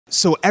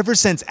So ever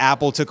since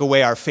Apple took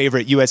away our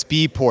favorite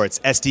USB ports,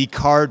 SD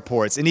card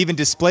ports, and even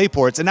display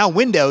ports, and now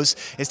Windows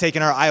is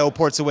taking our I/O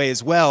ports away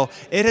as well,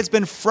 it has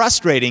been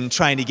frustrating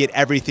trying to get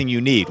everything you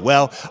need.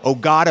 Well,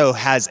 Elgato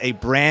has a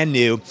brand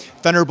new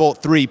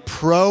Thunderbolt 3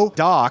 Pro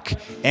dock,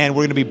 and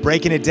we're going to be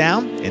breaking it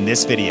down in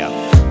this video.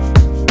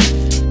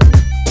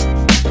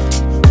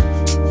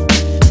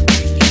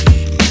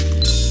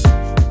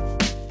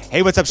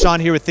 Hey, what's up? Sean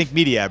here with Think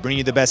Media, bringing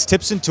you the best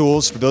tips and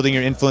tools for building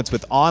your influence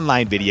with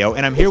online video.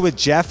 And I'm here with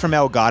Jeff from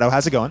Elgato.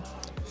 How's it going?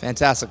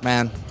 Fantastic,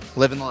 man.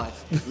 Living the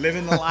life.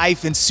 Living the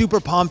life, and super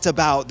pumped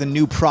about the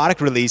new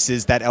product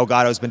releases that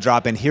Elgato's been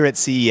dropping here at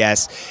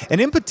CES. And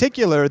in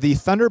particular, the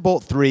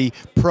Thunderbolt 3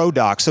 Pro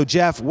dock. So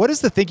Jeff, what is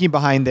the thinking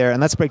behind there?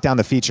 And let's break down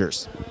the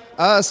features.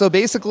 So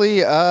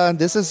basically,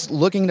 this is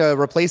looking to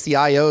replace the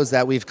I/Os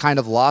that we've kind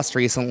of lost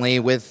recently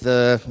with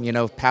the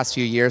past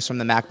few years from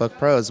the MacBook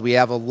Pros. We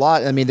have a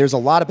lot. I mean, there's a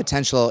lot of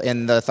potential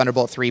in the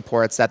Thunderbolt 3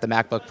 ports that the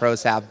MacBook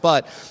Pros have,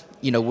 but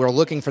we're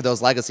looking for those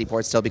legacy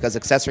ports still because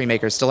accessory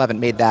makers still haven't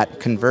made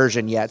that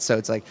conversion yet. So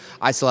it's like,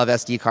 I still have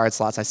SD card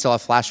slots, I still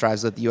have flash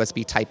drives with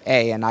USB Type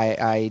A, and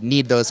I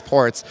need those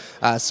ports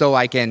so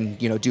I can,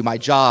 do my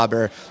job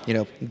or,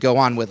 go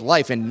on with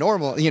life and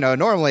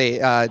normally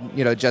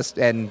just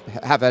and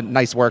have a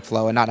nice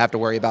workflow and not have to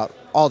worry about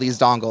all these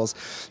dongles.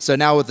 So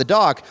now with the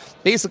dock,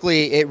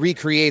 basically it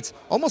recreates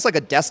almost like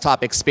a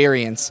desktop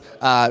experience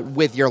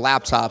with your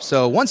laptop.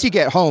 So once you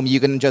get home, you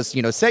can just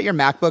set your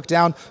MacBook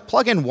down,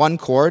 plug in one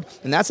cord,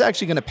 and that's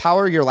actually going to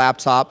power your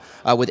laptop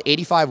with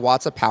 85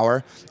 watts of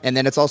power. And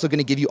then it's also going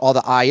to give you all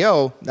the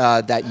I/O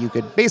that you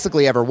could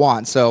basically ever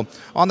want. So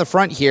on the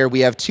front here, we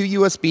have two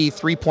USB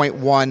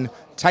 3.1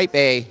 Type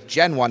A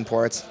Gen 1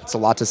 ports. It's a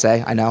lot to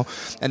say, I know.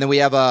 And then we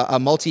have a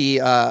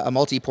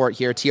multi-port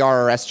here,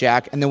 TRRS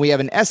jack. And then we have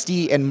an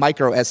SD and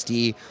micro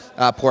SD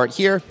port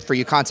here for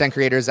you content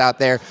creators out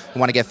there who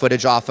want to get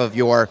footage off of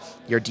your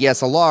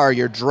DSLR,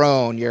 your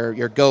drone, your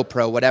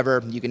GoPro,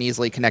 whatever. You can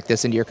easily connect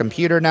this into your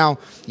computer now.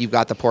 You've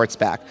got the ports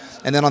back.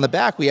 And then on the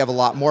back, we have a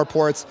lot more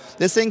ports.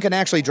 This thing can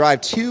actually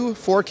drive two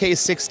 4K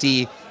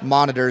 60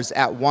 monitors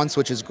at once,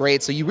 which is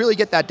great. So you really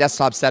get that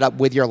desktop setup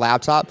with your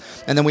laptop.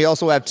 And then we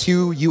also have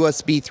two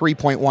USB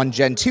 3.1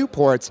 Gen 2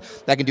 ports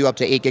that can do up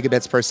to 8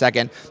 gigabits per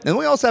second. And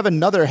we also have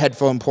another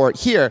headphone port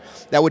here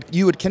that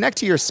you would connect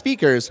to your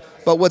speakers.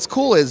 But what's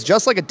cool is,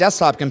 just like a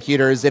desktop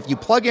computer, is if you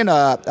plug in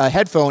a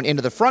headphone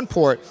into the front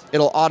port,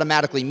 it'll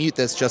automatically mute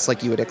this just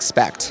like you would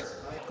expect.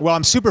 Well,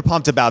 I'm super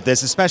pumped about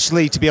this,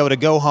 especially to be able to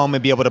go home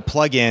and be able to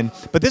plug in.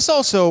 But this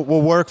also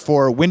will work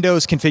for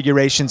Windows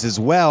configurations as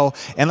well.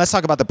 And let's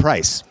talk about the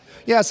price.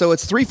 Yeah, so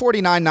it's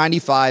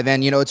 $349.95,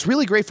 and it's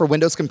really great for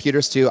Windows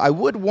computers too. I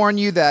would warn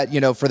you that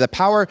for the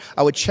power,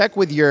 I would check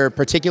with your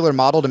particular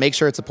model to make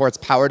sure it supports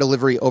power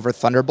delivery over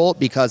Thunderbolt,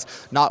 because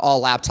not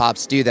all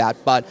laptops do that.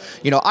 But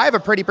I have a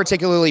pretty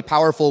particularly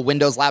powerful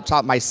Windows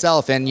laptop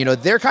myself, and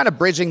they're kind of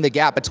bridging the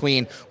gap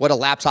between what a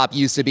laptop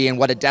used to be and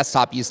what a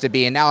desktop used to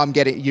be. And now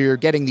you're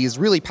getting these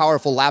really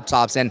powerful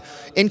laptops, and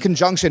in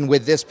conjunction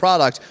with this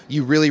product,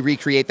 you really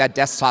recreate that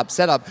desktop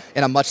setup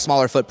in a much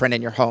smaller footprint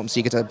in your home. So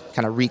you get to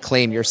kind of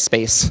reclaim your space.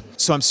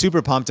 So I'm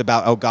super pumped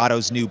about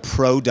Elgato's new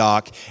Pro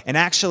dock. And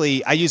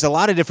actually, I use a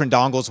lot of different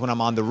dongles when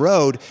I'm on the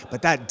road,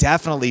 but that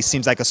definitely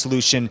seems like a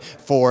solution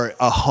for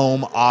a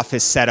home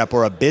office setup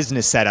or a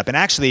business setup. And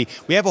actually,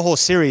 we have a whole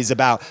series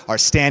about our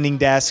standing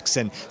desks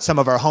and some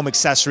of our home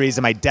accessories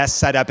and my desk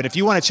setup. And if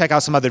you want to check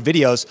out some other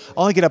videos,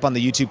 I'll link it up on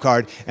the YouTube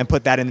card and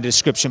put that in the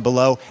description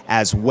below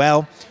as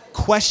well.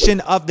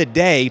 Question of the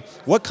day: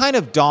 what kind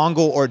of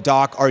dongle or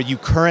dock are you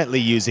currently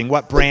using?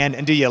 What brand?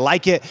 And do you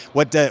like it?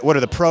 What are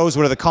the pros?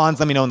 What are the cons?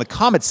 Let me know in the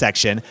comment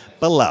section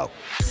below.